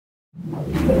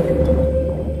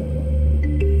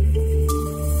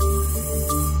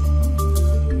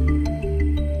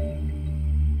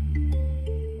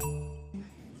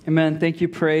Amen. Thank you,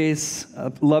 Praise.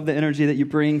 Love the energy that you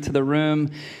bring to the room.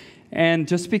 And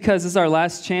just because this is our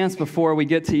last chance before we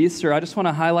get to Easter, I just want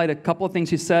to highlight a couple of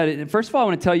things you said. First of all, I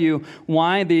want to tell you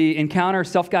why the Encounter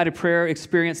Self-Guided Prayer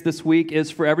experience this week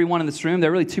is for everyone in this room. There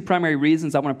are really two primary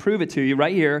reasons. I want to prove it to you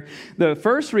right here. The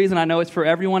first reason I know it's for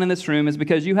everyone in this room is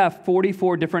because you have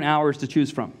 44 different hours to choose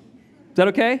from. Is that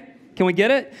okay? Can we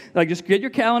get it? Like, just get your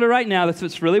calendar right now. This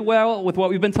fits really well with what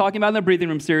we've been talking about in the Breathing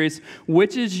Room series.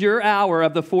 Which is your hour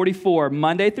of the 44,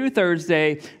 Monday through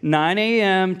Thursday, 9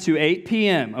 a.m. to 8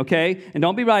 p.m., okay? And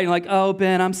don't be writing like, oh,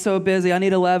 Ben, I'm so busy. I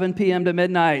need 11 p.m. to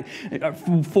midnight.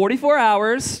 44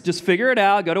 hours. Just figure it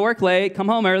out. Go to work late. Come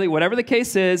home early. Whatever the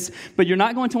case is. But you're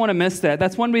not going to want to miss that.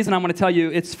 That's one reason I'm going to tell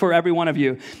you it's for every one of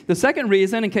you. The second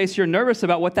reason, in case you're nervous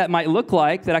about what that might look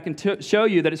like, that I can show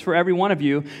you that it's for every one of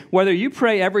you, whether you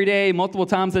pray every day, multiple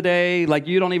times a day, like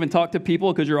you don't even talk to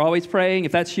people because you're always praying,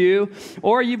 if that's you,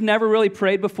 or you've never really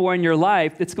prayed before in your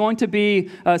life, it's going to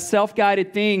be a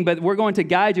self-guided thing, but we're going to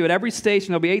guide you at every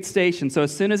station. There'll be 8 stations. So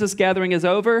as soon as this gathering is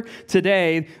over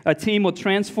today, a team will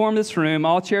transform this room.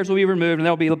 All chairs will be removed, and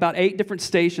there'll be about 8 different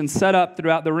stations set up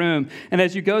throughout the room. And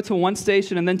as you go to one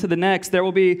station and then to the next, there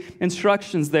will be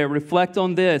instructions there. Reflect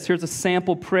on this. Here's a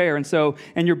sample prayer.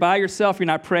 And you're by yourself. You're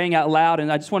not praying out loud. And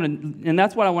that's what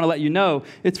I want to let you know.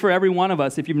 It's for every one of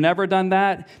us. If you've never done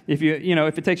that, if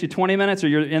it takes you 20 minutes or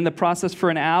you're in the process for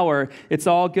an hour, it's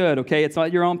all good, okay? It's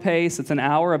at your own pace. It's an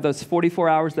hour of those 44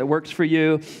 hours that works for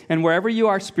you. And wherever you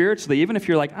are spiritually, even if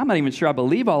you're like, I'm not even sure I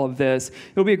believe all of this,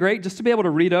 it'll be great just to be able to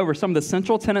read over some of the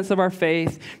central tenets of our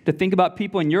faith, to think about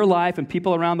people in your life and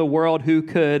people around the world who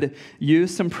could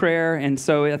use some prayer. And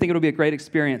so I think it'll be a great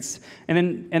experience. And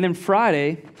then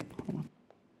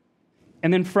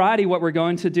Friday, what we're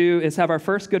going to do is have our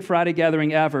first Good Friday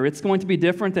gathering ever. It's going to be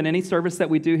different than any service that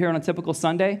we do here on a typical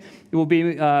Sunday. It will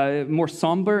be more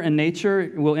somber in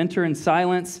nature. We'll enter in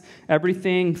silence.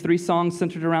 Everything, 3 songs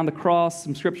centered around the cross,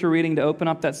 some scripture reading to open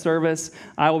up that service.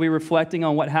 I will be reflecting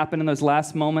on what happened in those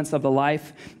last moments of the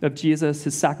life of Jesus,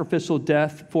 his sacrificial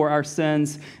death for our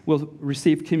sins. We'll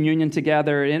receive communion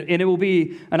together. And it will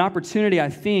be an opportunity, I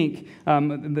think.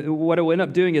 What it will end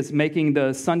up doing is making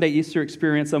the Sunday Easter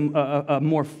experience a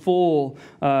more full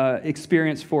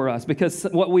experience for us, because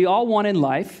what we all want in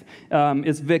life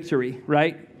is victory,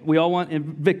 right? We all want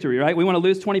victory, right? We want to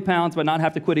lose 20 pounds but not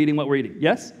have to quit eating what we're eating.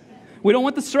 Yes? We don't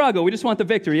want the struggle. We just want the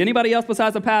victory. Anybody else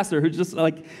besides a pastor who's just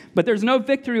like, but there's no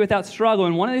victory without struggle.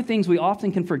 And one of the things we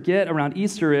often can forget around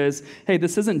Easter is, hey,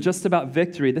 this isn't just about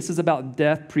victory. This is about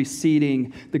death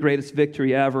preceding the greatest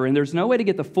victory ever. And there's no way to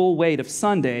get the full weight of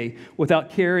Sunday without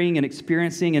carrying and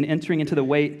experiencing and entering into the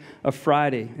weight of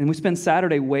Friday. And we spend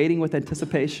Saturday waiting with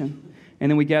anticipation. And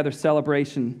then we gather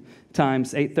celebration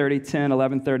times, 8:30, 10,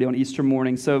 11:30 on Easter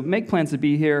morning. So make plans to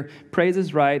be here. Praise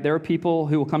is right. There are people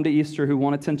who will come to Easter who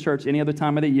won't attend church any other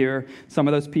time of the year. Some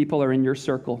of those people are in your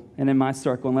circle and in my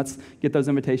circle, and let's get those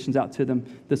invitations out to them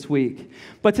this week.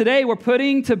 But today we're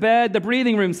putting to bed the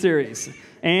Breathing Room series.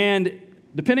 And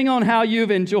depending on how you've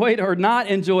enjoyed or not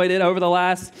enjoyed it over the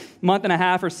last month and a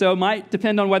half or so might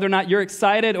depend on whether or not you're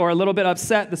excited or a little bit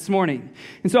upset this morning.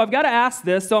 And so I've got to ask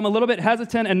this, so I'm a little bit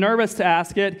hesitant and nervous to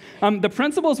ask it. The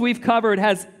principles we've covered,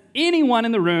 has anyone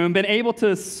in the room been able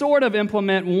to sort of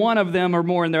implement one of them or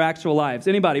more in their actual lives?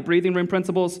 Anybody? Breathing room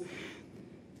principles?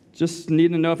 Just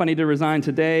need to know if I need to resign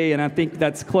today, and I think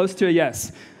that's close to a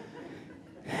yes.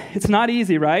 It's not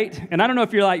easy, right? And I don't know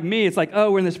if you're like me. It's like,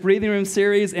 oh, we're in this Breathing Room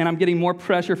series, and I'm getting more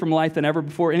pressure from life than ever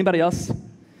before. Anybody else?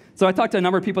 So I talked to a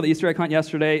number of people at the Easter egg hunt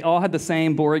yesterday. All had the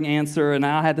same boring answer, and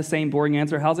I had the same boring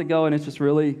answer. How's it going? It's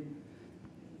really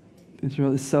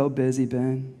so busy,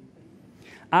 Ben.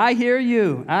 I hear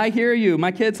you.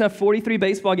 My kids have 43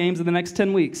 baseball games in the next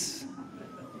 10 weeks.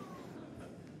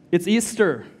 It's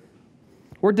Easter.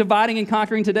 We're dividing and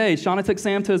conquering today. Shauna took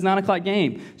Sam to his 9 o'clock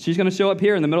game. She's going to show up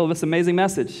here in the middle of this amazing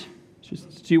message.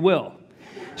 She will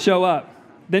show up.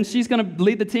 Then she's going to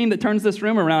lead the team that turns this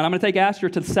room around. I'm going to take Asher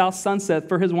to South Sunset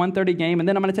for his 1:30 game, and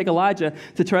then I'm going to take Elijah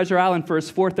to Treasure Island for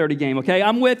his 4:30 game, okay?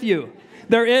 I'm with you.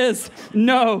 There is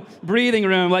no breathing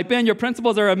room. Like, Ben, your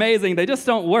principles are amazing. They just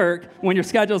don't work when your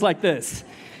schedule's like this.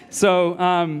 So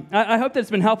I hope that's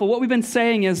been helpful. What we've been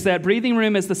saying is that breathing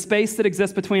room is the space that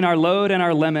exists between our load and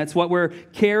our limits, what we're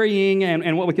carrying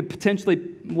and what we could potentially,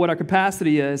 what our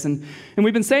capacity is. And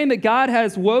we've been saying that God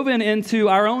has woven into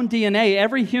our own DNA,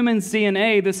 every human's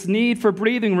DNA, this need for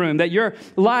breathing room, that your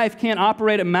life can't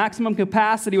operate at maximum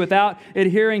capacity without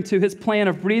adhering to his plan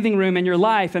of breathing room in your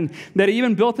life, and that he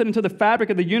even built it into the fabric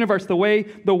of the universe, the way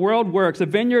the world works. A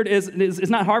vineyard is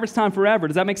not harvest time forever.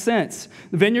 Does that make sense?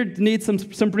 The vineyard needs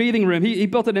some breathing room. He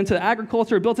built it into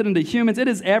agriculture, built it into humans. It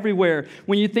is everywhere.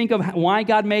 When you think of why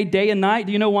God made day and night,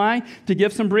 do you know why? To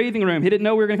give some breathing room. He didn't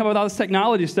know we were going to come up with all this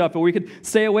technology stuff, but we could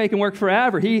stay awake and work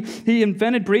forever. He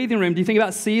invented breathing room. Do you think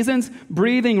about seasons?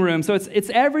 Breathing room. So it's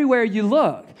everywhere you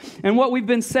look. And what we've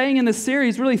been saying in this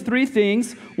series, really three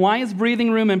things. Why is breathing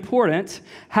room important?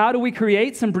 How do we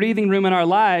create some breathing room in our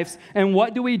lives? And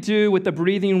what do we do with the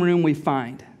breathing room we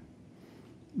find?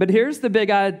 But here's the big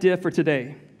idea for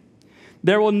today.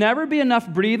 There will never be enough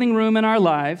breathing room in our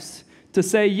lives to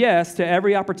say yes to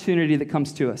every opportunity that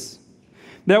comes to us.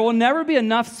 There will never be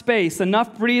enough space,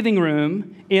 enough breathing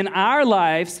room in our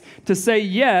lives to say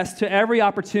yes to every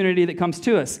opportunity that comes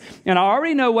to us. And I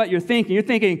already know what you're thinking. You're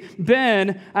thinking,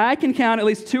 Ben, I can count at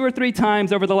least 2 or 3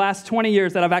 times over the last 20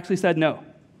 years that I've actually said no.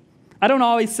 I don't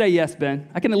always say yes, Ben.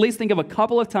 I can at least think of a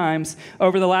couple of times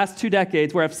over the last 2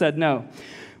 decades where I've said no.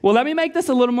 Well, let me make this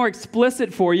a little more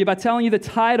explicit for you by telling you the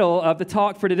title of the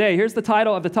talk for today. Here's the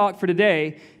title of the talk for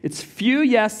today. It's Few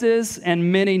Yeses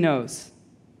and Many Nos.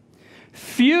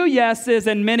 Few yeses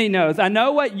and many nos. I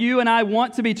know what you and I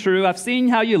want to be true. I've seen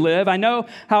how you live. I know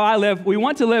how I live. We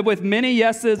want to live with many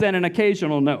yeses and an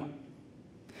occasional no.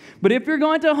 But if you're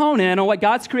going to hone in on what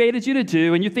God's created you to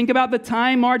do, and you think about the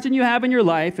time margin you have in your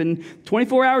life, and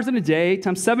 24 hours in a day,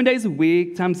 times 7 days a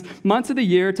week, times months of the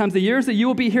year, times the years that you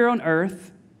will be here on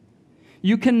earth,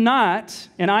 you cannot,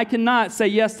 and I cannot, say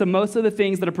yes to most of the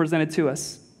things that are presented to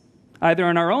us, either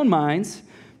in our own minds,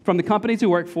 from the companies we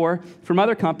work for, from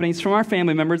other companies, from our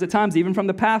family members, at times even from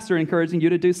the pastor encouraging you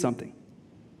to do something.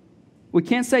 We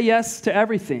can't say yes to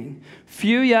everything.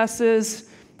 Few yeses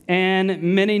and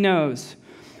many nos.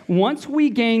 Once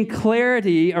we gain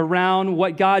clarity around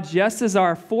what God's yeses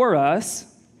are for us,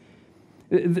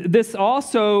 this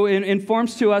also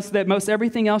informs to us that most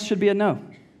everything else should be a no.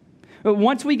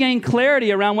 Once we gain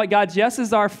clarity around what God's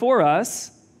yeses are for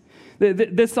us,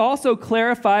 this also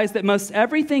clarifies that most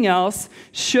everything else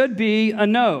should be a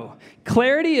no.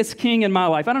 Clarity is king in my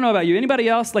life. I don't know about you. Anybody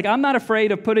else? Like, I'm not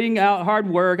afraid of putting out hard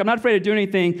work. I'm not afraid of doing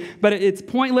anything, but it's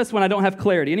pointless when I don't have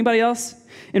clarity. Anybody else?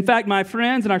 In fact, my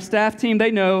friends and our staff team, they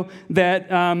know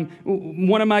that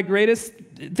one of my greatest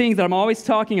things that I'm always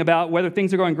talking about, whether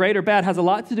things are going great or bad, has a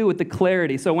lot to do with the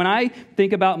clarity. So when I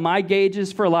think about my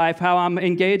gauges for life, how I'm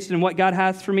engaged in what God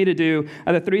has for me to do,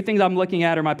 the 3 things I'm looking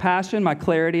at are my passion, my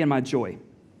clarity, and my joy.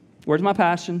 Where's my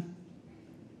passion?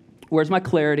 Where's my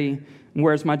clarity? And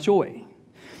where's my joy?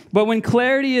 But when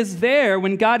clarity is there,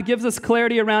 when God gives us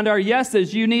clarity around our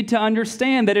yeses, you need to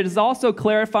understand that it is also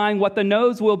clarifying what the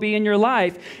no's will be in your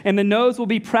life, and the no's will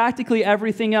be practically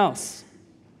everything else.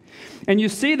 And you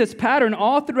see this pattern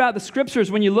all throughout the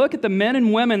scriptures. When you look at the men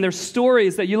and women, their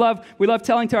stories that we love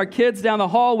telling to our kids down the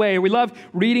hallway, or we love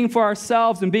reading for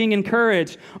ourselves and being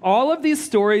encouraged. All of these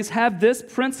stories have this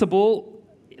principle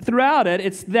throughout it.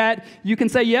 It's that you can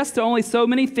say yes to only so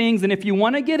many things, and if you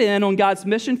want to get in on God's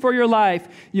mission for your life,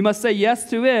 you must say yes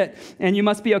to it, and you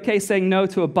must be okay saying no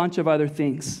to a bunch of other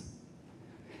things.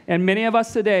 And many of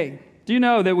us today, do you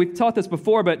know that we've taught this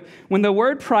before, but when the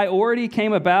word priority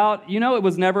came about, you know it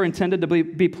was never intended to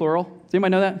be plural. Does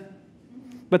anybody know that?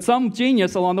 But some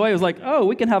genius along the way was like, oh,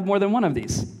 we can have more than one of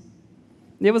these.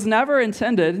 It was never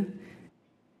intended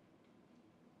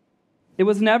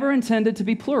to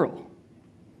be plural.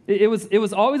 It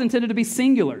was always intended to be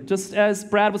singular, just as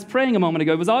Brad was praying a moment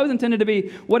ago. It was always intended to be,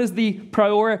 what is the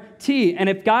priority? And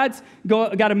if God's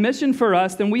got a mission for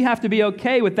us, then we have to be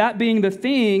okay with that being the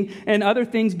thing and other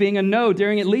things being a no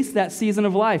during at least that season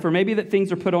of life, or maybe that things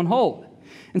are put on hold.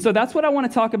 And so that's what I want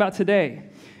to talk about today.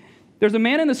 There's a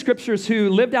man in the scriptures who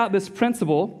lived out this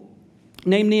principle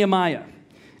named Nehemiah.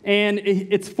 And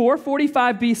it's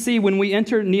 445 BC when we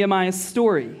enter Nehemiah's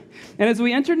story. And as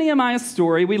we enter Nehemiah's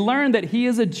story, we learn that he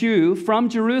is a Jew from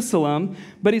Jerusalem,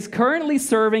 but he's currently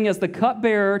serving as the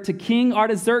cupbearer to King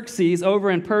Artaxerxes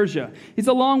over in Persia. He's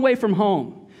a long way from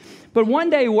home. But one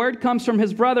day, word comes from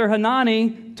his brother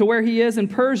Hanani to where he is in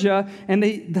Persia, and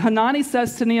Hanani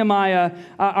says to Nehemiah,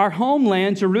 our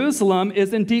homeland, Jerusalem,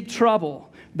 is in deep trouble.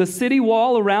 The city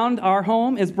wall around our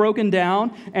home is broken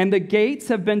down, and the gates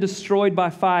have been destroyed by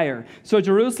fire. So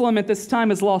Jerusalem at this time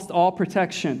has lost all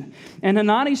protection. And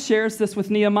Hanani shares this with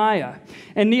Nehemiah.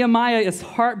 And Nehemiah is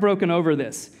heartbroken over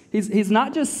this. He's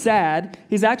not just sad,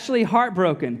 he's actually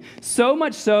heartbroken. So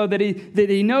much so that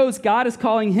he knows God is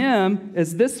calling him to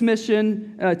this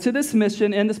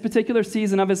mission in this particular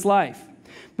season of his life.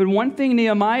 But one thing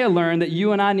Nehemiah learned that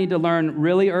you and I need to learn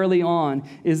really early on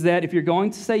is that if you're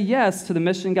going to say yes to the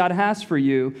mission God has for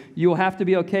you, you will have to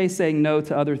be okay saying no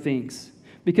to other things.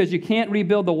 Because you can't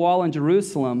rebuild the wall in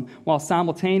Jerusalem while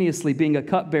simultaneously being a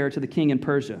cupbearer to the king in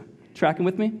Persia. Tracking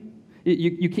with me?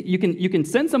 You can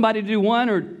send somebody to do one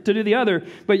or to do the other,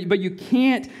 but you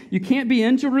can't be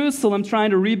in Jerusalem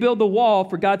trying to rebuild the wall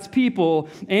for God's people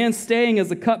and staying as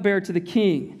a cupbearer to the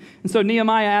king. And so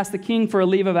Nehemiah asked the king for a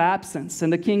leave of absence,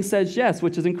 and the king says yes,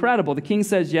 which is incredible. The king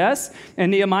says yes,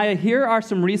 and Nehemiah, here are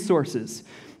some resources.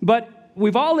 But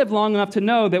we've all lived long enough to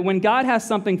know that when God has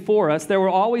something for us, there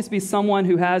will always be someone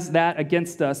who has that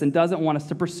against us and doesn't want us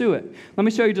to pursue it. Let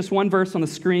me show you just one verse on the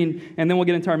screen, and then we'll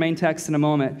get into our main text in a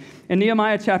moment. In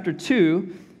Nehemiah chapter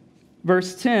 2,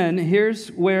 verse 10, here's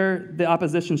where the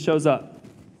opposition shows up.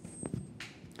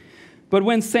 But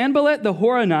when Sanballat the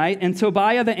Horonite and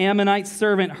Tobiah the Ammonite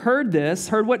servant heard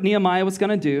what Nehemiah was going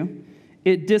to do,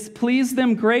 it displeased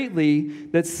them greatly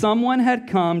that someone had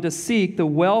come to seek the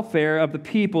welfare of the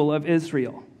people of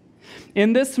Israel.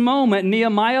 In this moment,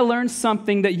 Nehemiah learned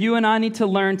something that you and I need to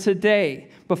learn today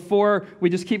before we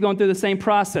just keep going through the same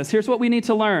process. Here's what we need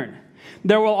to learn.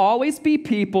 There will always be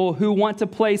people who want to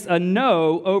place a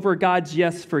no over God's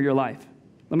yes for your life.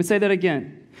 Let me say that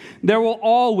again. There will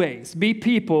always be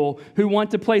people who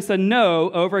want to place a no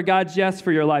over God's yes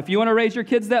for your life. You want to raise your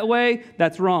kids that way?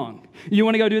 That's wrong. You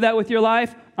want to go do that with your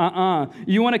life?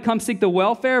 You want to come seek the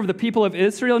welfare of the people of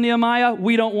Israel, Nehemiah?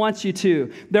 We don't want you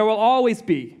to. There will always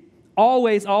be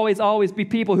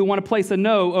people who want to place a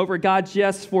no over God's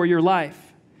yes for your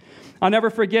life. I'll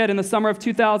never forget, in the summer of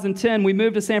 2010, we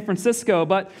moved to San Francisco,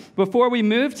 but before we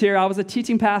moved here, I was a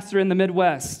teaching pastor in the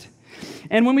Midwest.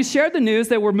 And when we shared the news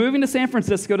that we're moving to San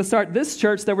Francisco to start this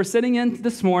church that we're sitting in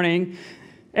this morning,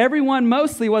 everyone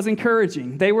mostly was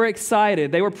encouraging. They were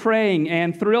excited. They were praying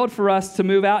and thrilled for us to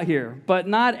move out here. But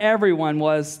not everyone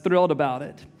was thrilled about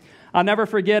it. I'll never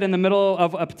forget in the middle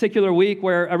of a particular week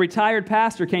where a retired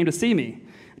pastor came to see me.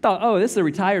 I thought, oh, this is a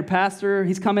retired pastor.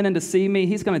 He's coming in to see me.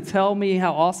 He's going to tell me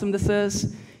how awesome this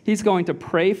is. He's going to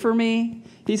pray for me.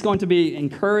 He's going to be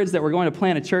encouraged that we're going to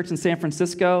plant a church in San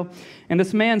Francisco. And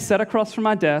this man sat across from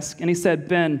my desk, and he said,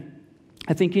 Ben,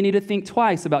 I think you need to think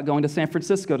twice about going to San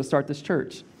Francisco to start this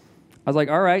church. I was like,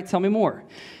 all right, tell me more.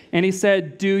 And he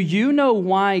said, do you know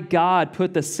why God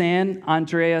put the San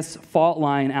Andreas fault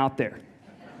line out there?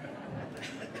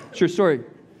 True story.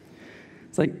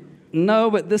 It's like,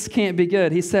 no, but this can't be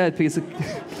good. He said,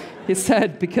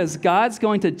 because God's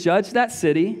going to judge that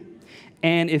city,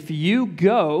 and if you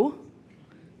go,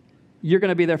 you're going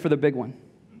to be there for the big one.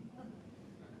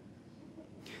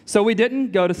 So we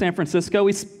didn't go to San Francisco.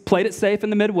 We played it safe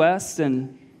in the Midwest.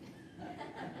 And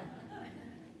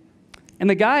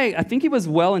the guy, I think he was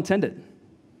well-intended.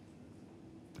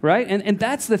 Right? And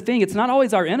that's the thing. It's not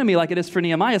always our enemy like it is for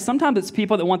Nehemiah. Sometimes it's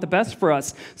people that want the best for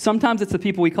us. Sometimes it's the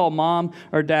people we call mom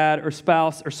or dad or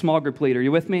spouse or small group leader.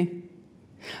 You with me?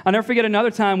 I'll never forget another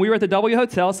time we were at the W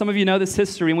Hotel. Some of you know this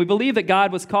history, and we believe that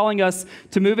God was calling us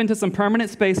to move into some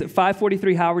permanent space at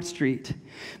 543 Howard Street.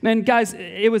 Man, guys,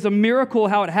 it was a miracle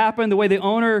how it happened, the way the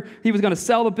owner, he was going to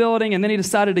sell the building, and then he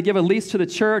decided to give a lease to the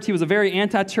church. He was a very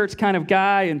anti-church kind of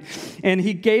guy, and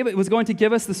he was going to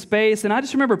give us the space, and I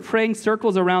just remember praying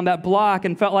circles around that block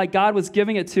and felt like God was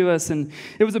giving it to us, and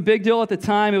it was a big deal at the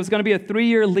time. It was going to be a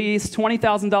 3-year lease,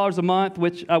 $20,000 a month,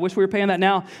 which I wish we were paying that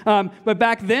now, but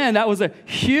back then, that was a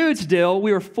huge deal.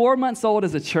 We were 4 months old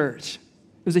as a church.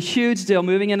 It was a huge deal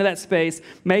moving into that space,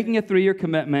 making a 3-year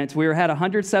commitment. We had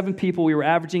 107 people we were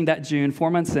averaging that June, 4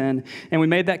 months in, and we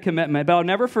made that commitment. But I'll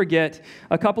never forget,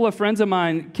 a couple of friends of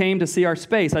mine came to see our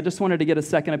space. I just wanted to get a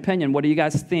second opinion. What do you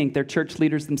guys think? They're church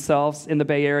leaders themselves in the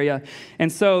Bay Area. And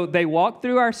so they walked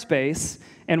through our space,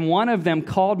 and one of them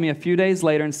called me a few days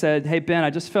later and said, hey, Ben, I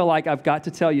just feel like I've got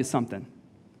to tell you something.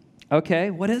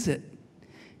 Okay, what is it?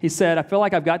 He said, I feel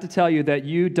like I've got to tell you that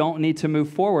you don't need to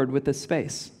move forward with this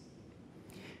space.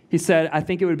 He said, I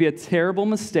think it would be a terrible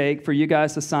mistake for you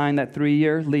guys to sign that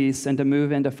 3-year lease and to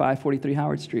move into 543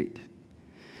 Howard Street.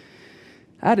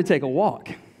 I had to take a walk.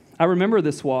 I remember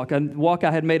this walk, a walk I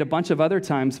had made a bunch of other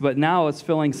times, but now I was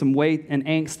feeling some weight and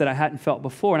angst that I hadn't felt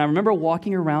before. And I remember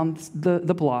walking around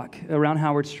the block, around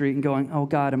Howard Street, and going, oh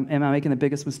God, am I making the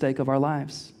biggest mistake of our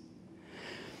lives?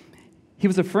 He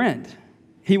was a friend.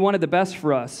 He wanted the best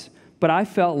for us. But I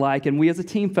felt like, and we as a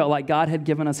team felt like, God had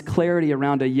given us clarity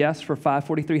around a yes for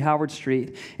 543 Howard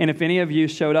Street. And if any of you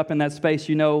showed up in that space,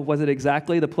 you know, was it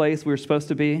exactly the place we were supposed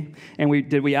to be? And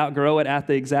did we outgrow it at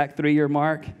the exact 3-year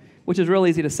mark? which is real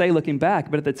easy to say looking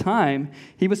back, but at the time,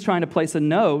 he was trying to place a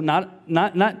no,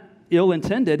 not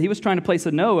ill-intended. He was trying to place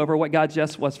a no over what God's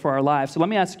yes was for our lives. So let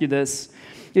me ask you this.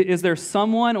 Is there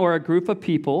someone or a group of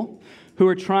people who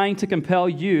are trying to compel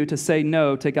you to say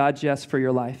no to God's yes for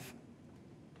your life?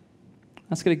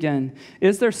 Ask it again.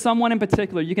 Is there someone in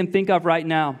particular you can think of right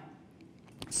now?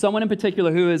 Someone in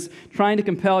particular who is trying to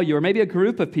compel you, or maybe a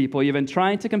group of people even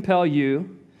trying to compel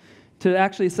you to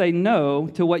actually say no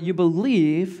to what you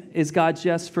believe is God's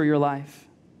yes for your life.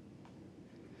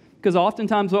 Because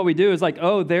oftentimes what we do is like,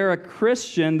 oh, they're a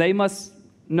Christian, they must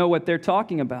know what they're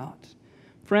talking about.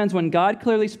 Friends, when God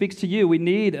clearly speaks to you, we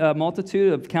need a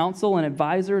multitude of counsel and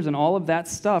advisors and all of that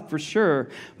stuff for sure.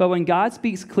 But when God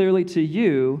speaks clearly to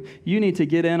you, you need to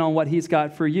get in on what he's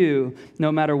got for you,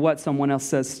 no matter what someone else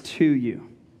says to you.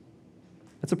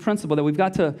 That's a principle that we've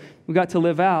got to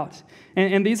live out.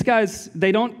 And these guys,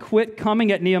 they don't quit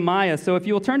coming at Nehemiah. So if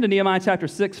you will turn to Nehemiah chapter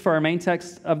 6 for our main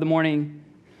text of the morning.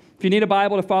 If you need a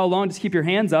Bible to follow along, just keep your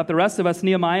hands up. The rest of us,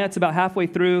 Nehemiah, it's about halfway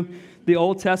through the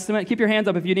Old Testament. Keep your hands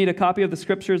up if you need a copy of the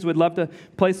Scriptures. We'd love to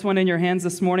place one in your hands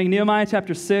this morning. Nehemiah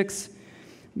chapter 6,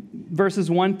 verses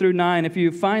 1 through 9. If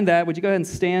you find that, would you go ahead and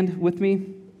stand with me?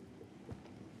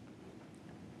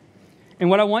 And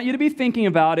what I want you to be thinking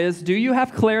about is, do you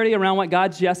have clarity around what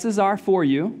God's yeses are for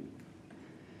you?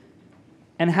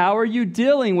 And how are you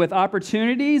dealing with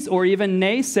opportunities or even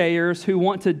naysayers who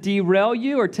want to derail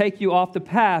you or take you off the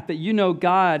path that you know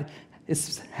God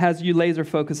has you laser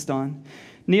focused on?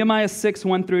 Nehemiah 6,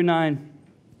 1 through 9.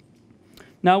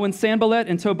 Now when Sanballat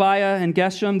and Tobiah and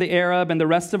Geshem the Arab and the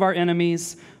rest of our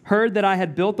enemies heard that I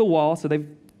had built the wall, so they've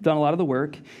done a lot of the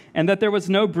work, and that there was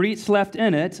no breach left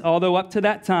in it, although up to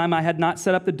that time I had not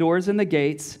set up the doors and the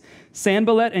gates,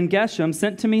 Sanballat and Geshem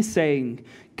sent to me, saying,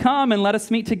 "Come and let us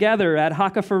meet together at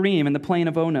Hakapharim in the plain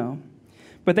of Ono."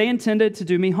 But they intended to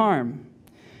do me harm.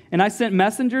 And I sent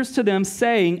messengers to them,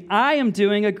 saying, "I am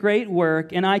doing a great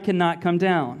work, and I cannot come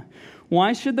down.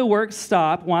 Why should the work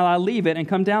stop while I leave it and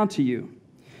come down to you?"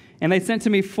 And they sent to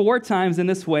me 4 times in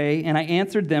this way, and I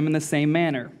answered them in the same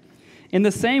manner. In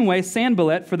the same way,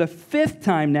 Sanballat, for the 5th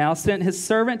time now, sent his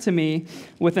servant to me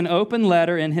with an open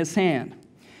letter in his hand.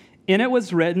 In it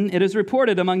was written, "It is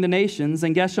reported among the nations,"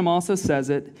 and Geshem also says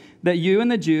it, "that you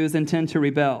and the Jews intend to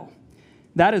rebel.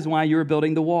 That is why you are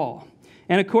building the wall.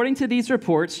 And according to these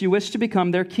reports, you wish to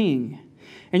become their king.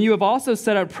 And you have also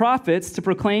set up prophets to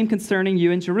proclaim concerning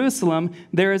you in Jerusalem,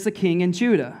 there is a king in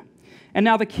Judah. And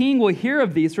now the king will hear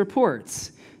of these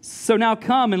reports. So now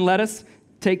come and let us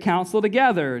take counsel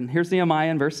together." And here's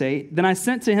Nehemiah in verse 8. "Then I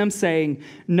sent to him, saying,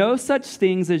 no such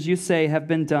things as you say have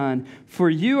been done, for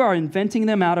you are inventing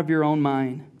them out of your own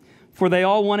mind. For they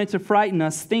all wanted to frighten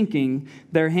us, thinking,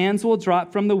 their hands will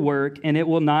drop from the work, and it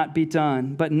will not be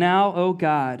done. But now, O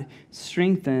God,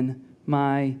 strengthen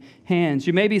my hands."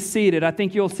 You may be seated. I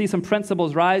think you'll see some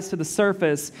principles rise to the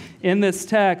surface in this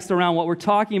text around what we're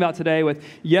talking about today with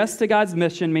yes to God's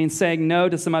mission means saying no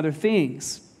to some other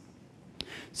things.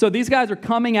 So these guys are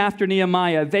coming after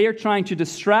Nehemiah. They are trying to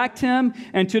distract him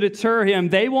and to deter him.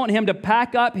 They want him to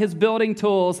pack up his building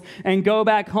tools and go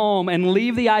back home and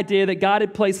leave the idea that God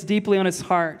had placed deeply on his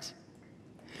heart.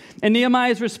 And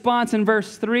Nehemiah's response in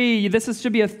verse 3, this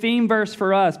should be a theme verse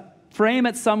for us. Frame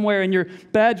it somewhere in your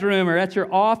bedroom or at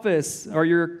your office or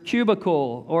your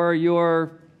cubicle or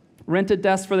your rented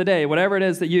desk for the day, whatever it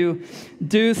is that you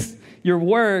do your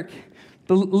work.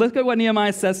 But look at what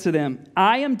Nehemiah says to them.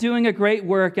 "I am doing a great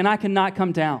work and I cannot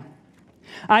come down.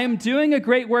 I am doing a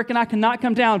great work and I cannot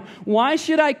come down. Why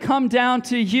should I come down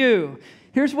to you?"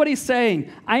 Here's what he's saying.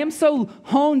 I am so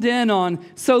honed in on,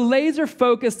 so laser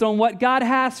focused on what God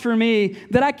has for me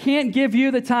that I can't give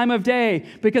you the time of day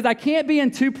because I can't be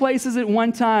in 2 places at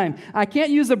one time. I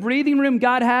can't use the breathing room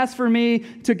God has for me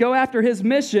to go after his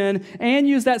mission and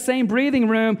use that same breathing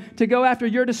room to go after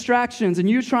your distractions and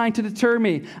you trying to deter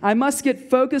me. I must get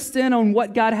focused in on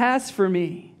what God has for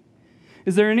me.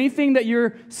 Is there anything that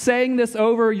you're saying this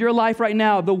over your life right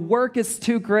now? The work is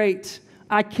too great.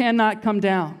 I cannot come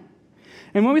down.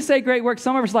 And when we say great work,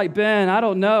 some of us are like, "Ben, I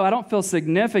don't know. I don't feel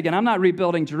significant. I'm not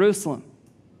rebuilding Jerusalem.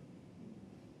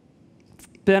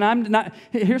 Ben, I'm not."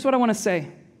 Here's what I want to say.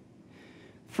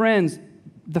 Friends,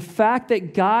 the fact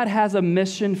that God has a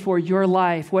mission for your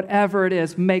life, whatever it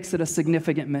is, makes it a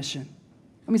significant mission.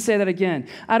 Let me say that again.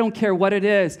 I don't care what it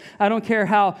is. I don't care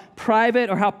how private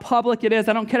or how public it is.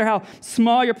 I don't care how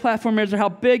small your platform is or how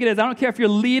big it is. I don't care if you're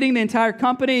leading the entire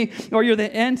company or you're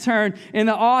the intern in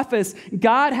the office.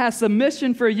 God has a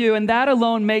mission for you, and that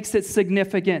alone makes it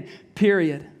significant,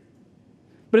 period.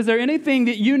 But is there anything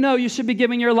that you know you should be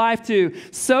giving your life to,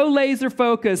 so laser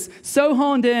focused, so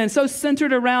honed in, so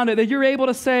centered around it that you're able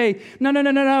to say,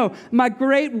 no. My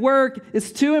great work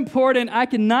is too important. I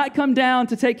cannot come down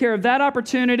to take care of that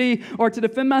opportunity or to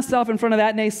defend myself in front of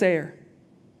that naysayer.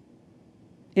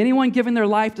 Anyone giving their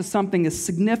life to something is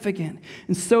significant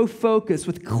and so focused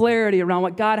with clarity around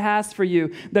what God has for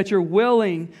you that you're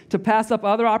willing to pass up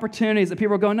other opportunities that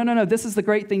people are going, no, this is the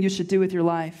great thing you should do with your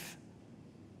life.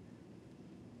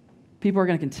 People are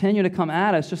going to continue to come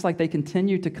at us just like they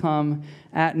continue to come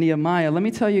at Nehemiah. Let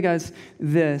me tell you guys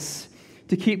this.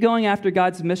 To keep going after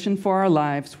God's mission for our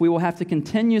lives, we will have to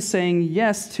continue saying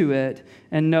yes to it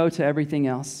and no to everything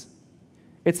else.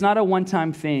 It's not a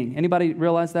one-time thing. Anybody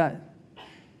realize that?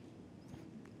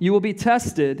 You will be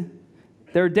tested.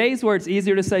 There are days where it's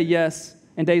easier to say yes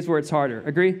and days where it's harder.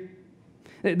 Agree?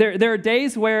 There are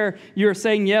days where you're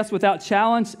saying yes without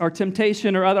challenge or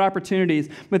temptation or other opportunities.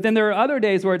 But then there are other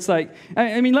days where it's like,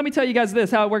 let me tell you guys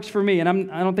this, how it works for me.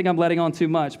 And I don't think I'm letting on too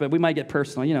much, but we might get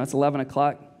personal. It's 11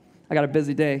 o'clock. I got a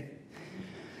busy day.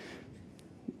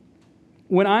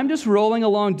 When I'm just rolling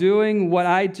along doing what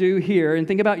I do here and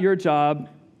think about your job,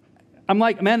 I'm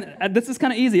like, man, this is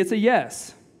kind of easy. It's a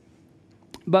yes.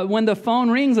 But when the phone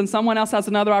rings and someone else has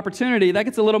another opportunity, that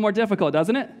gets a little more difficult,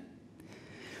 doesn't it?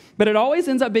 But it always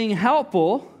ends up being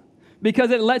helpful because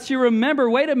it lets you remember,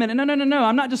 wait a minute, no.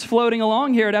 I'm not just floating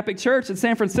along here at Epic Church in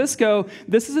San Francisco.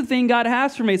 This is the thing God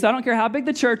has for me. So I don't care how big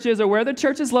the church is or where the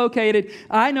church is located.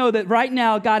 I know that right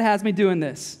now God has me doing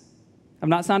this. I've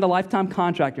not signed a lifetime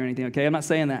contract or anything, okay? I'm not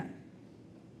saying that.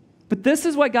 But this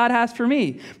is what God has for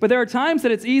me. But there are times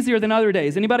that it's easier than other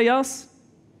days. Anybody else?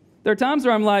 There are times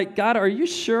where I'm like, God, are you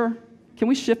sure? Can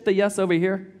we shift the yes over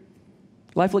here?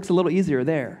 Life looks a little easier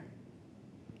there.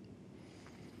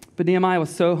 But Nehemiah was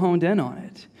so honed in on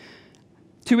it.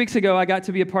 2 weeks ago, I got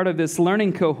to be a part of this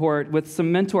learning cohort with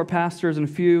some mentor pastors and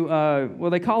a few,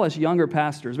 they call us younger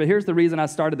pastors. But here's the reason I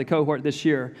started the cohort this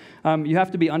year. You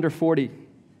have to be under 40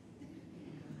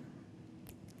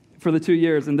 for the 2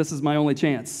 years, and this is my only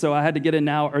chance. So I had to get in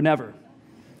now or never.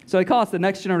 So they call us the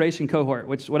next generation cohort,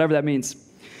 which whatever that means.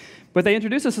 But they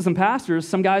introduced us to some pastors,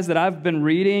 some guys that I've been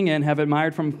reading and have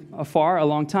admired from afar a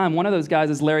long time. One of those guys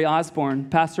is Larry Osborne,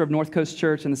 pastor of North Coast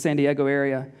Church in the San Diego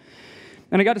area.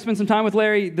 And I got to spend some time with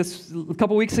Larry a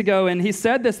couple weeks ago, and he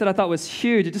said this that I thought was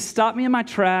huge. It just stopped me in my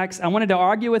tracks. I wanted to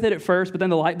argue with it at first, but then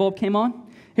the light bulb came on.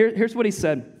 Here's what he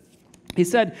said. He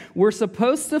said, we're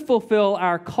supposed to fulfill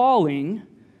our calling,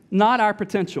 not our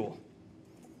potential.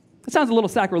 That sounds a little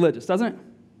sacrilegious, doesn't it?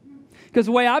 Because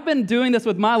the way I've been doing this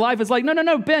with my life is like,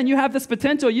 no, Ben, you have this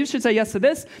potential. You should say yes to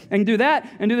this and do that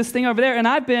and do this thing over there. And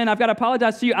I've got to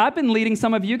apologize to you. I've been leading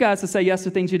some of you guys to say yes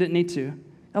to things you didn't need to.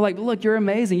 I'm like, look, you're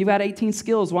amazing. You've had 18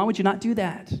 skills. Why would you not do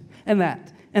that and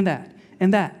that and that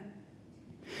and that?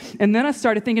 And then I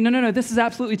started thinking, no, this is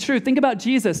absolutely true. Think about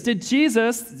Jesus. Did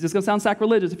Jesus, this is going to sound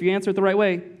sacrilegious if you answer it the right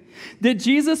way, did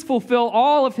Jesus fulfill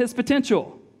all of his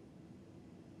potential?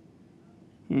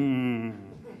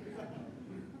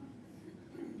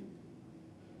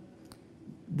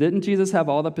 Didn't Jesus have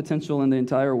all the potential in the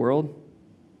entire world?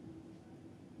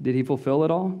 Did he fulfill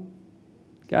it all?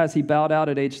 Guys, he bowed out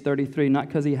at age 33, not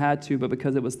because he had to, but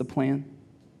because it was the plan.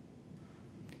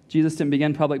 Jesus didn't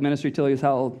begin public ministry till he was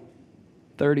how old?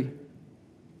 30.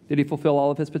 Did he fulfill all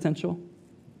of his potential?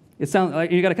 It sounds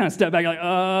like you got to kind of step back,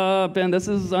 like, Ben, this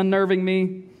is unnerving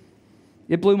me.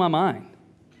 It blew my mind.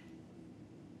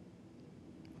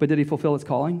 But did he fulfill his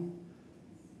calling?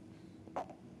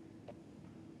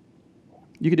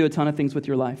 You could do a ton of things with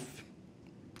your life.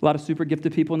 A lot of super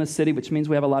gifted people in this city, which means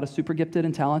we have a lot of super gifted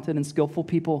and talented and skillful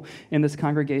people in this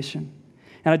congregation.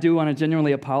 And I do want to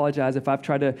genuinely apologize if I've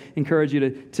tried to encourage you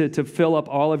to fill up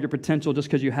all of your potential just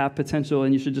because you have potential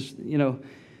and you should just, let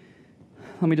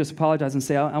me just apologize and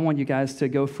say I want you guys to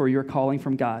go for your calling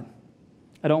from God.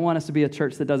 I don't want us to be a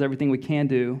church that does everything we can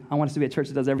do. I want us to be a church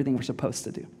that does everything we're supposed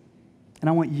to do. And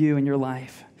I want you in your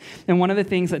life. And one of the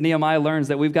things that Nehemiah learns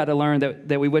that we've got to learn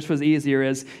that we wish was easier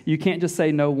is you can't just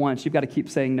say no once. You've got to keep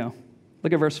saying no.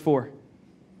 Look at verse 4.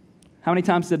 How many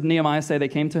times did Nehemiah say they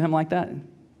came to him like that?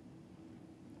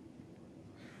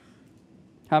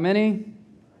 How many?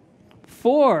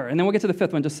 4. And then we'll get to the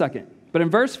 5th one in just a second. But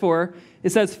in verse 4,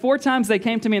 it says 4 times they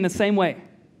came to me in the same way.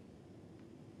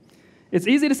 It's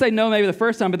easy to say no maybe the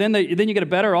first time, but then you get a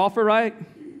better offer, right?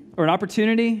 Or an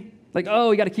opportunity. Like,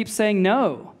 you got to keep saying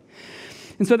no.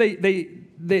 And so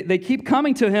they keep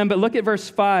coming to him, but look at verse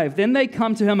 5. Then they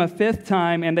come to him a 5th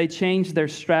time, and they change their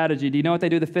strategy. Do you know what they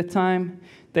do the 5th time?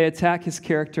 They attack his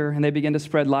character, and they begin to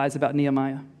spread lies about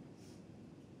Nehemiah.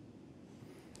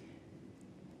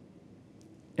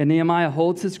 And Nehemiah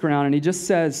holds his ground, and he just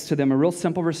says to them a real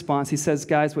simple response. He says,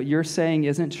 guys, what you're saying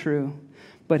isn't true.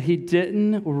 But he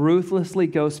didn't ruthlessly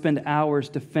go spend hours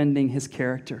defending his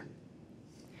character.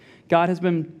 God has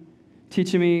been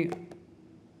teaching me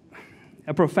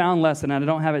a profound lesson, and I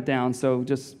don't have it down, so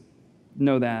just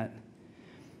know that.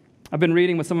 I've been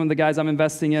reading with some of the guys I'm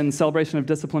investing in, Celebration of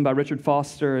Discipline by Richard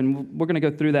Foster, and we're going to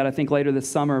go through that, I think, later this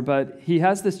summer. But he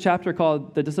has this chapter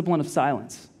called The Discipline of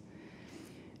Silence.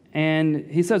 And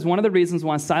he says one of the reasons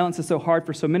why silence is so hard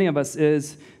for so many of us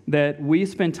is that we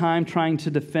spend time trying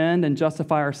to defend and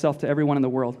justify ourselves to everyone in the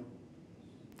world.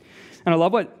 And I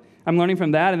love what I'm learning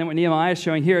from that, and then what Nehemiah is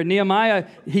showing here. Nehemiah,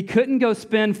 he couldn't go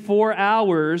spend 4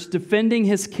 hours defending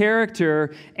his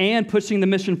character and pushing the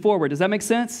mission forward. Does that make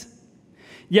sense?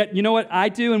 Yet, you know what I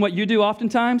do and what you do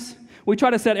oftentimes? We try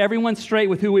to set everyone straight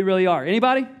with who we really are.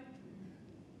 Anybody?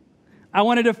 I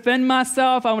want to defend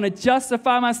myself. I want to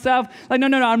justify myself. Like, no,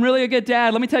 I'm really a good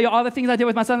dad. Let me tell you all the things I did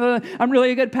with my son. I'm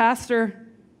really a good pastor.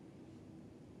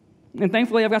 And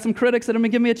thankfully, I've got some critics that have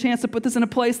been giving me a chance to put this into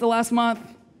place the last month.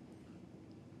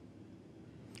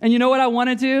 And you know what I want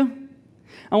to do?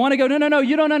 I want to go, no,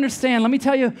 you don't understand. Let me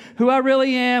tell you who I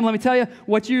really am. Let me tell you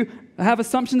what you have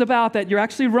assumptions about that you're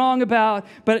actually wrong about.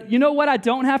 But you know what I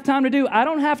don't have time to do? I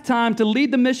don't have time to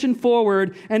lead the mission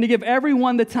forward and to give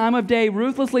everyone the time of day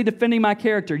ruthlessly defending my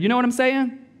character. You know what I'm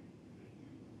saying?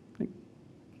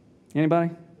 Anybody?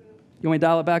 You want me to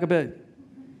dial it back a bit?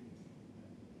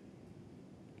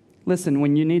 Listen,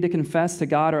 when you need to confess to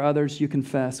God or others, you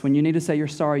confess. When you need to say you're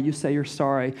sorry, you say you're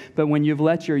sorry. But when you've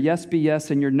let your yes be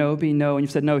yes and your no be no, and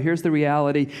you've said, no, here's the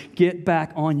reality, get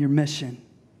back on your mission.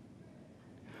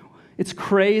 It's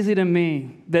crazy to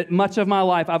me that much of my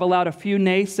life I've allowed a few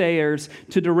naysayers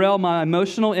to derail my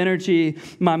emotional energy,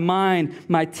 my mind,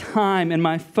 my time, and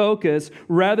my focus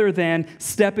rather than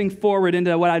stepping forward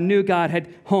into what I knew God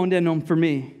had honed in on for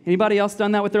me. Anybody else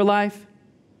done that with their life?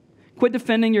 Quit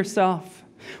defending yourself.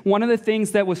 One of the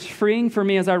things that was freeing for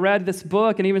me as I read this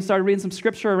book and even started reading some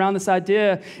scripture around this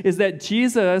idea is that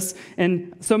Jesus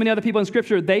and so many other people in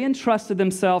scripture, they entrusted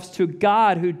themselves to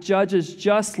God who judges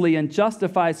justly and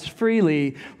justifies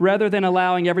freely rather than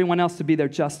allowing everyone else to be their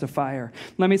justifier.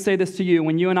 Let me say this to you.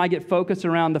 When you and I get focused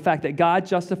around the fact that God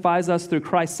justifies us through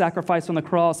Christ's sacrifice on the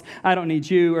cross, I don't need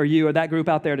you or that group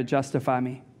out there to justify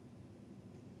me.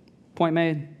 Point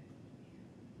made.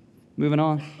 Moving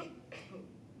on.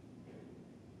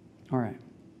 All right.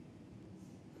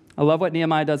 I love what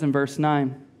Nehemiah does in verse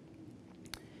 9.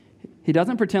 He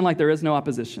doesn't pretend like there is no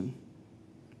opposition,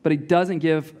 but he doesn't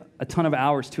give a ton of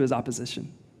hours to his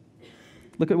opposition.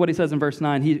 Look at what he says in verse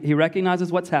 9. He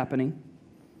recognizes what's happening.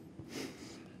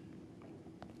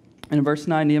 And in verse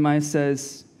 9, Nehemiah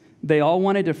says, they all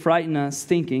wanted to frighten us,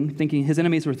 thinking his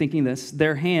enemies were thinking this,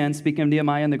 their hands, speaking of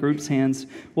Nehemiah and the group's hands,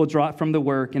 will drop from the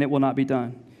work and it will not be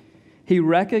done. He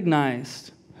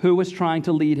recognized who was trying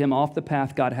to lead him off the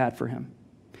path God had for him.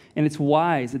 And it's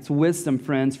wise, it's wisdom,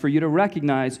 friends, for you to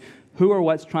recognize who or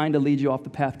what's trying to lead you off the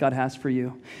path God has for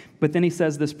you. But then he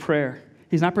says this prayer.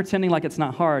 He's not pretending like it's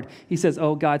not hard. He says,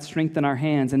 oh, God, strengthen our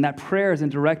hands. And that prayer is in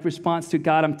direct response to,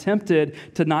 God, I'm tempted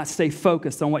to not stay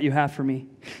focused on what you have for me.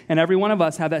 And every one of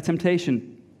us have that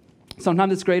temptation.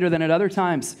 Sometimes it's greater than at other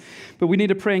times. But we need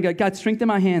to pray and go, God, strengthen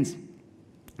my hands.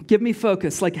 Give me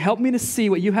focus. Like, help me to see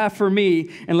what you have for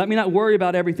me and let me not worry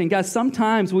about everything. Guys,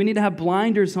 sometimes we need to have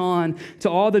blinders on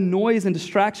to all the noise and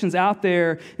distractions out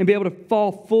there and be able to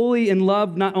fall fully in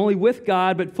love, not only with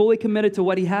God, but fully committed to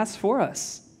what he has for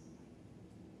us.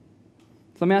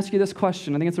 So let me ask you this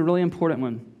question. I think it's a really important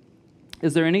one.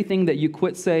 Is there anything that you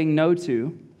quit saying no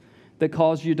to that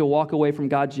caused you to walk away from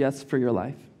God's yes for your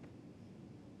life?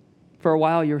 For a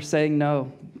while, you're saying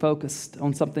no, focused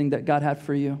on something that God had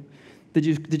for you. Did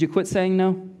you quit saying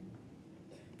no?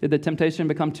 Did the temptation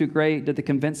become too great? Did the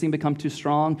convincing become too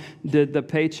strong? Did the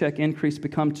paycheck increase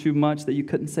become too much that you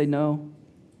couldn't say no?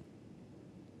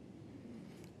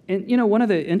 And, you know, one of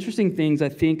the interesting things I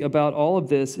think about all of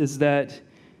this is that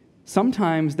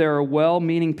sometimes there are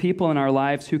well-meaning people in our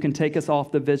lives who can take us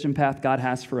off the vision path God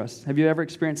has for us. Have you ever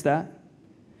experienced that?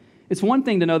 It's one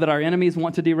thing to know that our enemies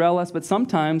want to derail us, but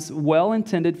sometimes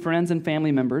well-intended friends and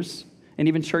family members and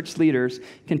even church leaders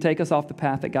can take us off the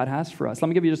path that God has for us. Let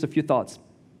me give you just a few thoughts.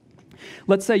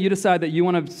 Let's say you decide that you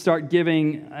want to start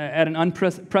giving at an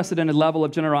unprecedented level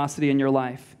of generosity in your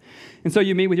life. And so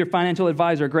you meet with your financial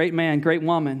advisor, great man, great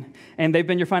woman, and they've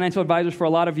been your financial advisors for a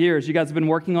lot of years. You guys have been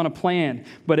working on a plan,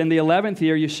 but in the 11th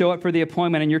year, you show up for the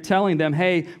appointment and you're telling them,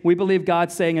 hey, we believe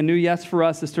God's saying a new yes for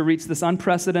us is to reach this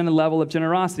unprecedented level of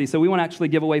generosity. So we want to actually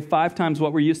give away 5 times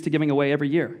what we're used to giving away every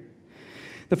year.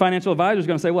 The financial advisor is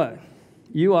going to say what?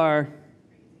 You're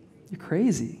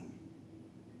crazy.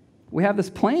 we have this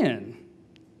plan.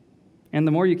 And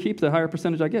the more you keep, the higher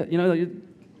percentage I get. And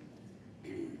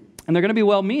they're going to be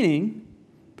well-meaning,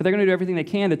 but they're going to do everything they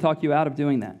can to talk you out of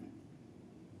doing that.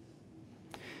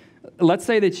 Let's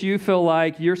say that you feel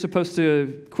like you're supposed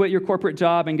to quit your corporate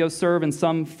job and go serve in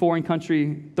some foreign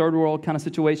country, third world kind of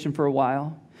situation for a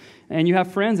while. And you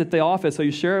have friends at the office, so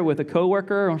you share it with a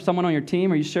coworker or someone on your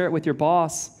team, or you share it with your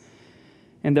boss.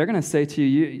 And they're going to say to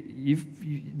you,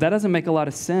 that doesn't make a lot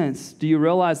of sense. Do you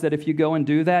realize that if you go and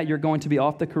do that, you're going to be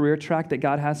off the career track that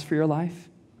God has for your life?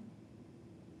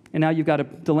 And now you've got a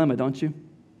dilemma, don't you?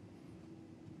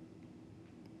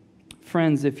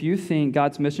 Friends, if you think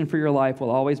God's mission for your life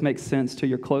will always make sense to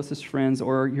your closest friends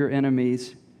or your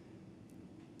enemies,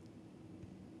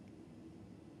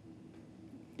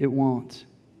 it won't.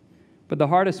 But the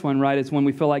hardest one, right, is when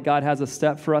we feel like God has a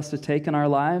step for us to take in our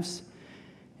lives,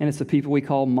 and it's the people we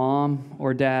call mom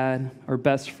or dad or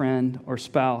best friend or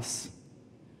spouse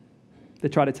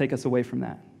that try to take us away from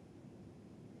that.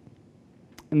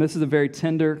 And this is a very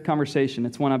tender conversation.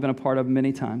 It's one I've been a part of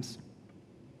many times.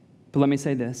 But let me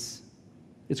say this,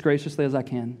 as graciously as I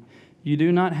can. You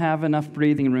do not have enough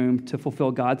breathing room to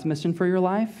fulfill God's mission for your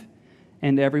life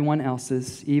and everyone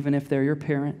else's, even if they're your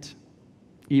parent,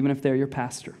 even if they're your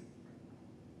pastor.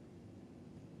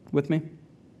 With me?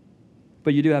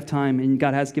 But you do have time, and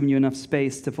God has given you enough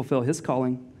space to fulfill His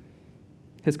calling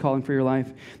for your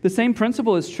life. The same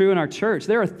principle is true in our church.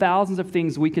 There are thousands of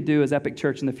things we could do as Epic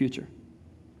Church in the future.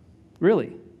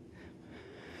 Really.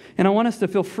 And I want us to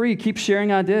feel free, keep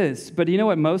sharing ideas. But do you know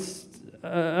what most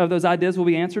of those ideas will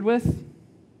be answered with?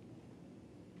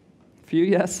 A few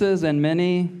yeses and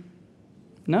many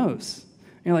no's.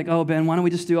 And you're like, oh, Ben, why don't we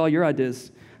just do all your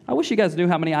ideas? I wish you guys knew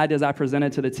how many ideas I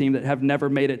presented to the team that have never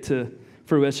made it to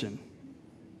fruition.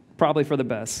 Probably for the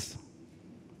best.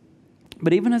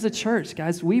 But even as a church,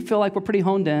 guys, we feel like we're pretty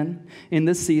honed in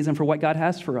this season for what God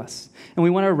has for us. And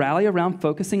we want to rally around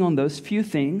focusing on those few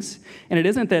things. And it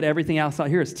isn't that everything else out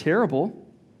here is terrible.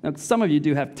 Now, some of you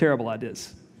do have terrible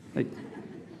ideas. Like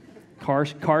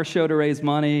car show to raise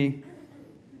money,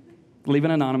 leave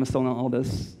an anonymous on all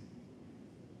this.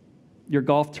 Your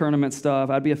golf tournament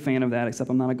stuff, I'd be a fan of that, except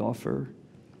I'm not a golfer.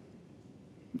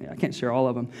 Yeah, I can't share all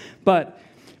of them. But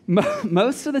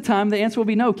most of the time, the answer will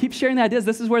be no. Keep sharing the ideas.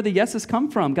 This is where the yeses come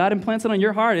from. God implants it on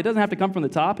your heart. It doesn't have to come from the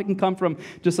top. It can come from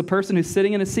just a person who's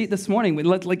sitting in a seat this morning.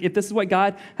 If this is what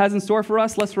God has in store for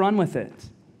us, let's run with it.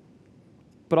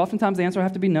 But oftentimes, the answer will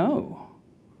have to be no.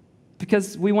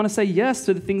 Because we want to say yes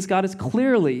to the things God is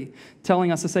clearly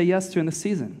telling us to say yes to in this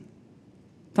season.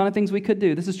 A ton of things we could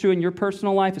do. This is true in your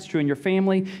personal life. It's true in your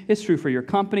family. It's true for your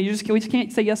company. We just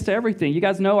can't say yes to everything. You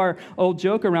guys know our old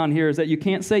joke around here is that you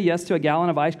can't say yes to a gallon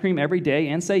of ice cream every day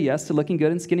and say yes to looking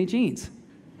good in skinny jeans.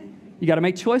 You got to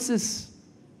make choices.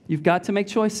 You've got to make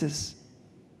choices.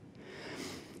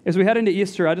 As we head into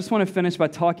Easter, I just want to finish by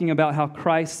talking about how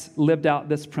Christ lived out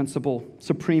this principle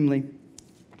supremely.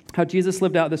 How Jesus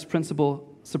lived out this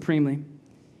principle supremely.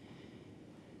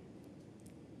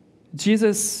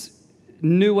 Jesus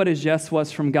knew what his yes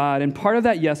was from God, and part of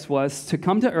that yes was to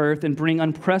come to earth and bring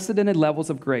unprecedented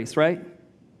levels of grace, right?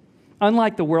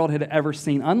 Unlike the world had ever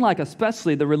seen, unlike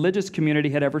especially the religious community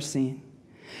had ever seen.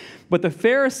 But the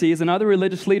Pharisees and other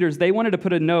religious leaders, they wanted to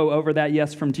put a no over that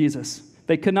yes from Jesus.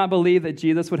 They could not believe that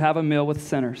Jesus would have a meal with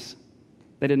sinners.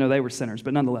 They didn't know they were sinners,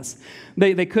 but nonetheless.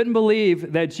 They couldn't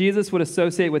believe that Jesus would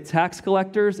associate with tax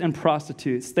collectors and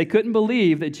prostitutes. They couldn't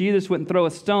believe that Jesus wouldn't throw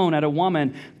a stone at a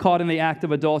woman caught in the act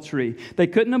of adultery. They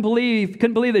couldn't believe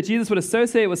that Jesus would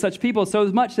associate with such people so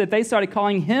much that they started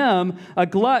calling him a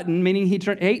glutton, meaning he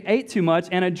ate too much,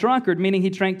 and a drunkard, meaning he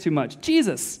drank too much.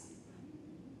 Jesus.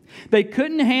 They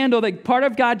couldn't handle that part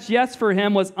of God's yes for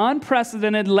him was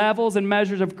unprecedented levels and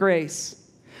measures of grace.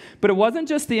 But it wasn't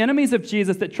just the enemies of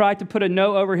Jesus that tried to put a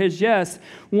no over his yes.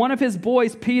 One of his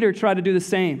boys, Peter, tried to do the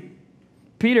same.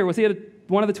 Peter, was he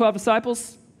one of the 12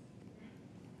 disciples?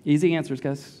 Easy answers,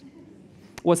 guys.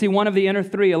 Was he one of the inner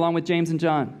three along with James and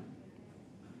John?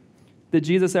 Did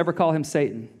Jesus ever call him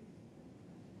Satan?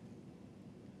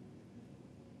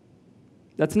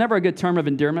 That's never a good term of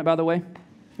endearment, by the way,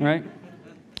 all right?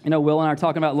 You know, Will and I are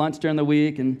talking about lunch during the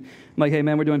week, and I'm like, hey,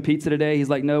 man, we're doing pizza today. He's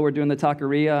like, no, we're doing the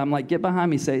taqueria. I'm like, get behind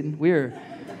me, Satan. We're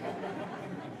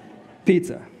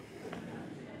pizza.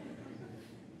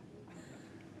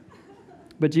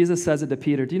 But Jesus says it to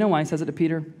Peter. Do you know why he says it to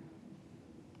Peter?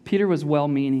 Peter was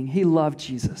well-meaning. He loved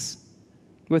Jesus.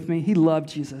 With me? He loved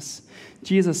Jesus.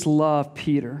 Jesus loved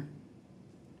Peter.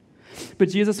 But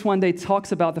Jesus one day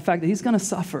talks about the fact that he's going to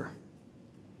suffer.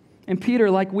 And Peter,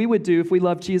 like we would do if we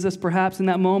loved Jesus, perhaps in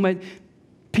that moment,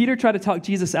 Peter tried to talk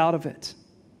Jesus out of it.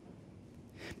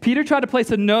 Peter tried to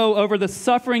place a no over the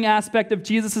suffering aspect of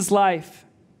Jesus' life.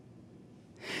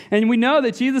 And we know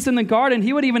that Jesus in the garden,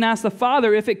 he would even ask the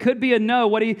Father if it could be a no.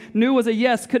 What he knew was a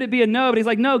yes. Could it be a no? But he's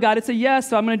like, no, God, it's a yes,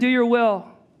 so I'm going to do your will.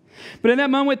 But in that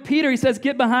moment with Peter, he says,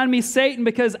 get behind me, Satan,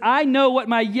 because I know what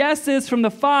my yes is from the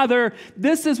Father.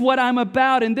 This is what I'm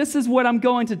about, and this is what I'm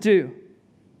going to do.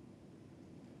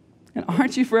 And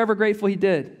aren't you forever grateful he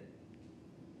did?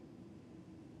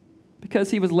 Because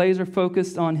he was laser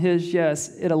focused on his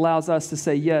yes, it allows us to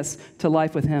say yes to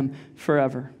life with him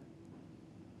forever.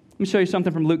 Let me show you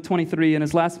something from Luke 23 in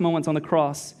his last moments on the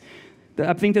cross.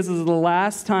 I think this is the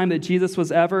last time that Jesus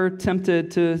was ever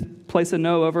tempted to place a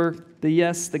no over the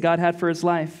yes that God had for his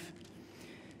life.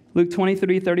 Luke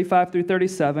 23, 35 through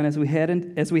 37, as we head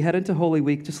into Holy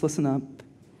Week, just listen up.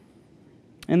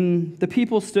 And the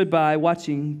people stood by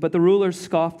watching, but the rulers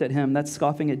scoffed at him, that's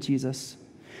scoffing at Jesus,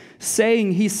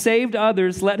 saying, he saved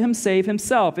others, let him save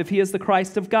himself, if he is the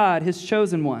Christ of God, his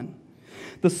chosen one.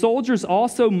 The soldiers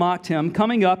also mocked him,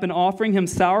 coming up and offering him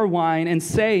sour wine and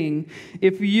saying,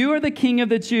 if you are the king of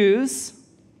the Jews,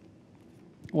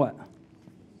 what?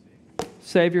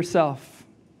 Save yourself.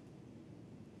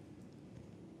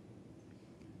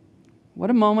 What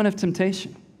a moment of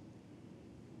temptation.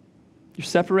 You're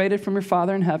separated from your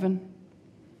Father in heaven.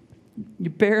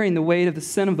 You're bearing the weight of the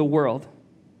sin of the world.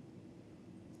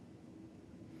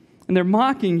 And they're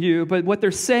mocking you, but what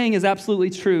they're saying is absolutely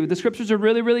true. The scriptures are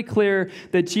really, really clear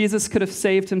that Jesus could have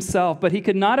saved himself, but he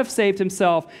could not have saved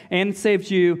himself and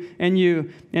saved you and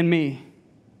me.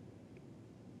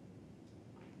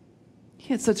 He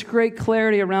had such great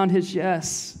clarity around his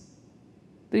yes,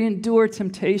 that he endured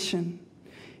temptation.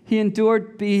 He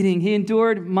endured beating. He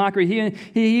endured mockery.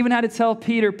 He even had to tell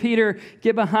Peter, Peter,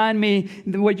 get behind me.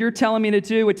 What you're telling me to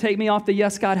do would take me off the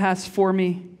yes God has for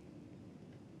me.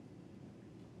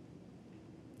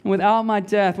 And without my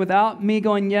death, without me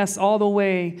going yes all the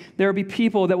way, there will be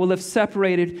people that will live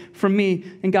separated from me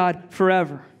and God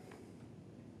forever.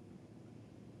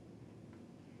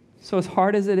 So as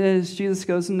hard as it is, Jesus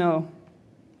goes, no,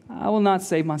 I will not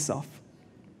save myself.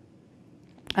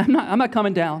 I'm not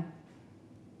coming down.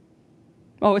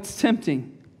 Oh, it's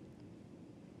tempting.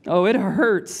 Oh, it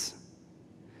hurts.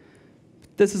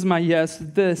 This is my yes.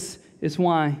 This is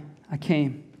why I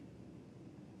came.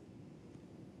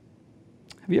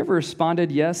 Have you ever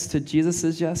responded yes to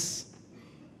Jesus' yes,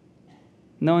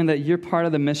 knowing that you're part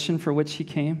of the mission for which he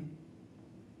came?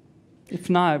 If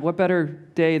not, what better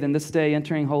day than this day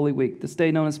entering Holy Week, this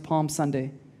day known as Palm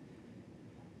Sunday?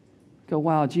 Go,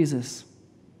 wow, Jesus,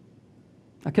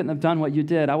 I couldn't have done what you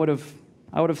did. I would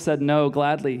have said no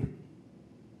gladly.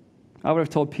 I would have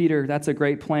told Peter, that's a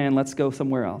great plan. Let's go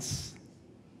somewhere else.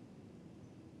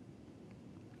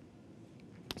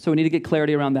 So we need to get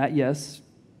clarity around that yes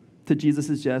to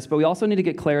Jesus' yes, but we also need to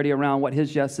get clarity around what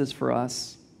his yes is for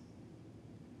us.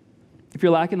 If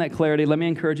you're lacking that clarity, let me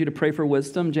encourage you to pray for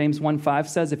wisdom. James 1:5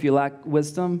 says, if you lack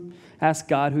wisdom, ask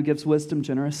God who gives wisdom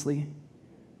generously.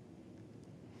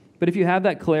 But if you have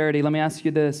that clarity, let me ask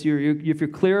you this. If you're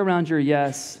clear around your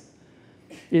yes,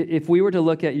 if we were to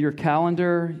look at your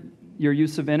calendar, your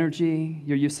use of energy,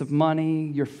 your use of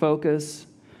money, your focus,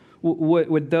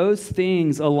 would those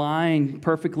things align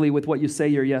perfectly with what you say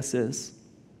your yes is?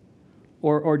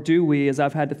 Or do we, as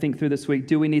I've had to think through this week,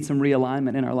 do we need some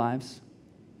realignment in our lives?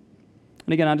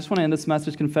 And again, I just want to end this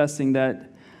message confessing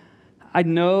that I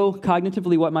know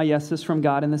cognitively what my yes is from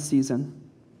God in this season,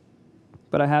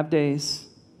 but I have days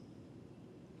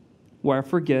where I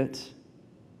forget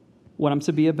what I'm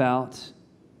to be about,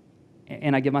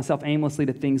 and I give myself aimlessly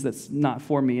to things that's not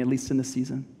for me, at least in this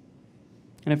season.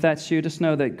 And if that's you, just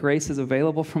know that grace is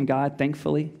available from God,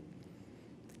 thankfully.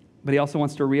 But he also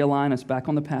wants to realign us back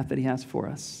on the path that he has for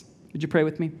us. Would you pray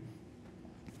with me?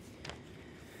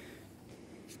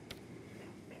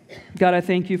 God, I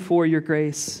thank you for your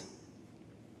grace.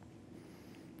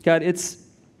 God, it's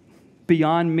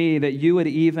beyond me that you would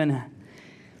even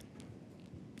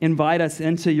invite us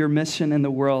into your mission in the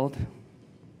world.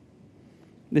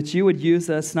 That you would use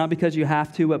us not because you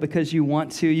have to, but because you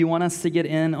want to. You want us to get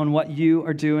in on what you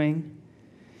are doing.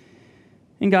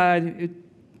 And God,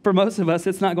 for most of us,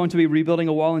 it's not going to be rebuilding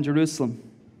a wall in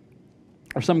Jerusalem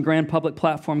or some grand public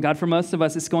platform. God, for most of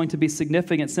us, it's going to be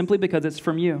significant simply because it's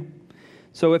from you.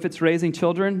 So if it's raising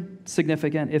children,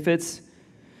 significant. If it's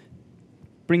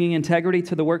bringing integrity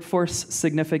to the workforce,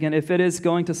 significant. If it is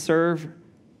going to serve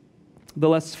the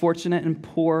less fortunate and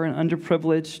poor and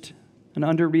underprivileged and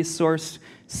under-resourced,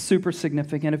 super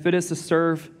significant. If it is to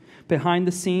serve behind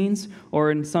the scenes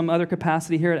or in some other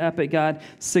capacity here at Epic, God,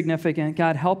 significant.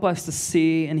 God, help us to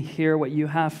see and hear what you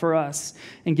have for us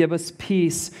and give us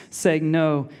peace saying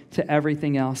no to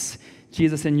everything else.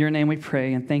 Jesus, in your name we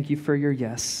pray, and thank you for your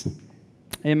yes.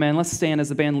 Amen. Let's stand as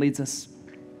the band leads us.